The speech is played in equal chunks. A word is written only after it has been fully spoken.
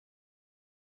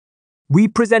We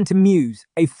present AMUSE,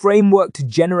 a framework to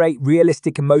generate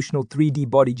realistic emotional 3D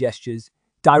body gestures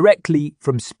directly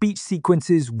from speech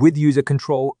sequences with user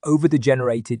control over the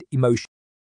generated emotion.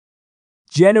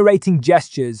 Generating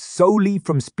gestures solely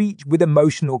from speech with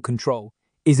emotional control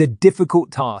is a difficult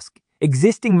task.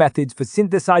 Existing methods for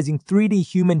synthesizing 3D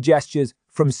human gestures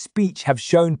from speech have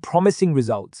shown promising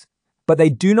results, but they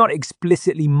do not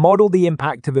explicitly model the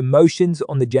impact of emotions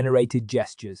on the generated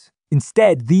gestures.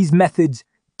 Instead, these methods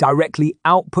directly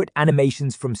output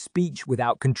animations from speech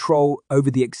without control over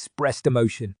the expressed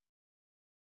emotion.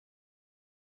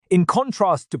 In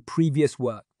contrast to previous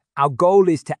work, our goal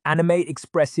is to animate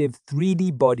expressive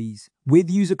 3D bodies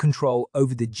with user control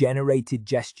over the generated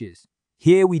gestures.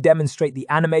 Here we demonstrate the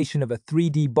animation of a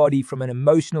 3D body from an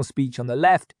emotional speech on the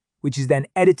left, which is then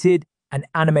edited and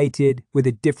animated with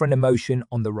a different emotion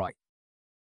on the right.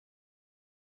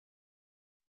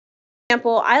 For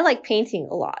example, I like painting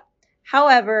a lot.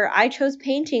 However, I chose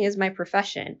painting as my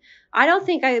profession. I don't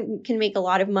think I can make a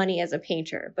lot of money as a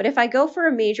painter, but if I go for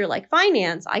a major like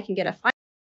finance, I can get a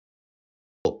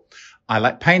I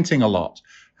like painting a lot.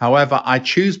 However, I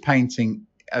choose painting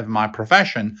as my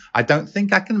profession. I don't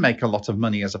think I can make a lot of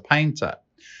money as a painter.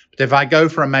 But if I go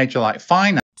for a major like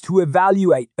finance... To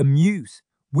evaluate AMUSE,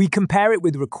 we compare it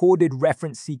with recorded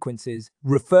reference sequences,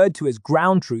 referred to as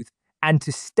ground truth, and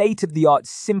to state-of-the-art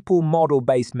simple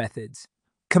model-based methods.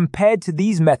 Compared to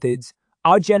these methods,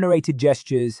 our generated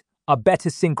gestures are better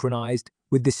synchronized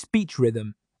with the speech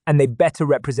rhythm, and they better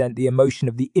represent the emotion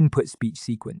of the input speech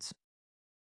sequence.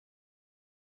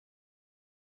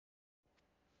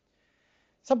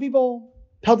 Some people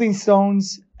pelting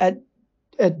stones at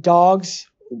dogs,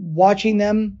 watching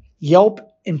them yelp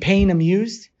in pain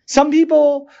amused.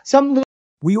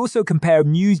 We also compare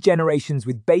AMUSE generations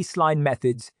with baseline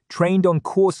methods trained on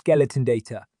core skeleton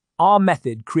data. Our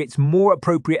method creates more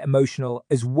appropriate emotional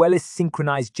as well as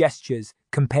synchronized gestures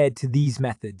compared to these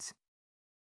methods.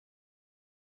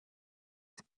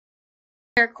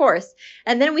 our course,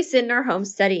 and then we sit in our home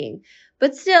studying.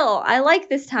 But still, I like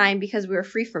this time because we were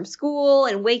free from school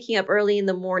and waking up early in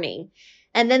the morning.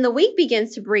 And then the week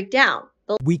begins to break down.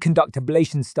 We conduct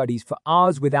ablation studies for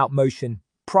hours without motion,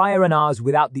 prior and hours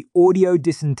without the audio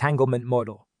disentanglement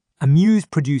model. AMUSE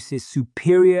produces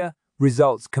superior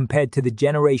results compared to the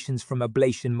generations from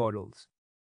ablation models.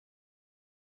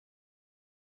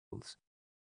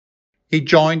 He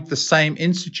joined the same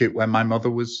institute where my mother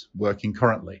was working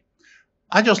currently.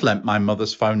 I just lent my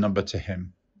mother's phone number to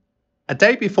him. A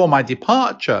day before my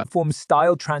departure, Perform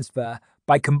style transfer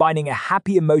by combining a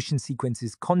happy emotion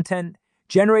sequence's content,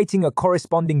 generating a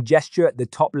corresponding gesture at the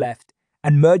top left,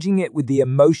 and merging it with the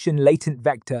emotion latent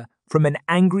vector from an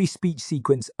angry speech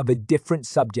sequence of a different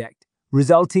subject,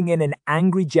 resulting in an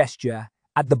angry gesture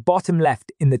at the bottom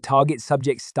left in the target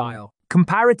subject style.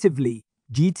 Comparatively,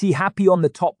 GT happy on the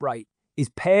top right is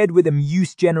paired with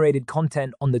AMUSE-generated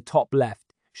content on the top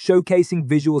left, showcasing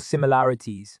visual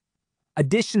similarities.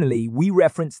 Additionally, we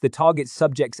reference the target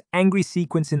subject's angry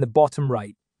sequence in the bottom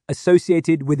right,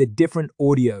 associated with a different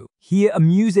audio. Here,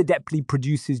 AMUSE adeptly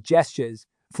produces gestures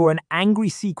for an angry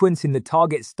sequence in the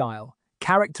target style,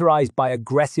 characterized by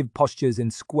aggressive postures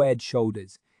and squared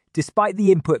shoulders, despite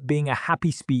the input being a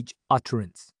happy speech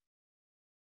utterance.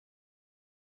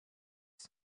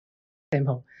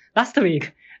 Temple. Last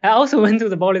week, I also went to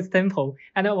the Buddhist temple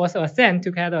and I was assigned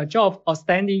to get a job of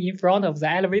standing in front of the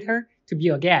elevator to be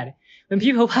a guide. When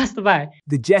people passed by,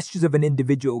 the gestures of an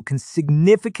individual can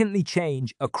significantly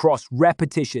change across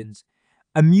repetitions.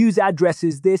 AMUSE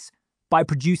addresses this by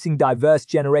producing diverse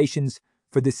generations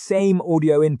for the same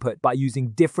audio input by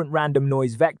using different random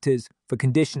noise vectors for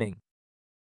conditioning.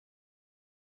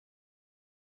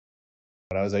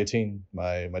 When I was 18,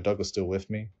 my dog was still with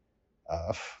me.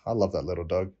 I love that little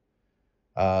dog.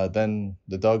 Then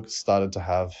the dog started to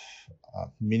have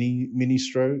mini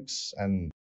strokes, and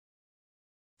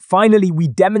finally, we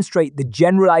demonstrate the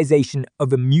generalization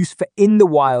of AMUSE for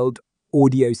in-the-wild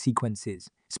audio sequences.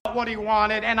 What he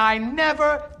wanted, and I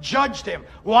never judged him.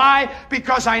 Why?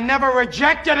 Because I never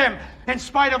rejected him. In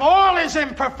spite of all his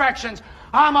imperfections,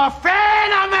 I'm a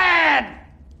fan of man!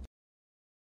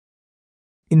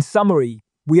 In summary,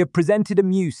 we have presented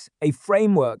AMUSE, a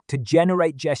framework to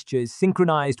generate gestures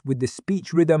synchronized with the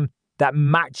speech rhythm that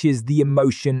matches the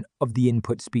emotion of the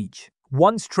input speech.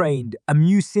 Once trained,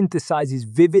 AMUSE synthesizes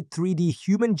vivid 3D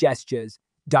human gestures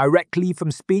directly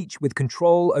from speech with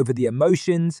control over the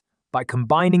emotions by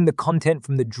combining the content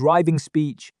from the driving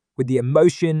speech with the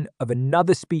emotion of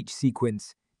another speech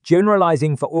sequence,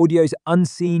 generalizing for audios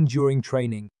unseen during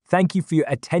training. Thank you for your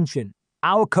attention.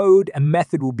 Our code and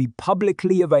method will be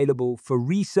publicly available for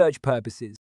research purposes.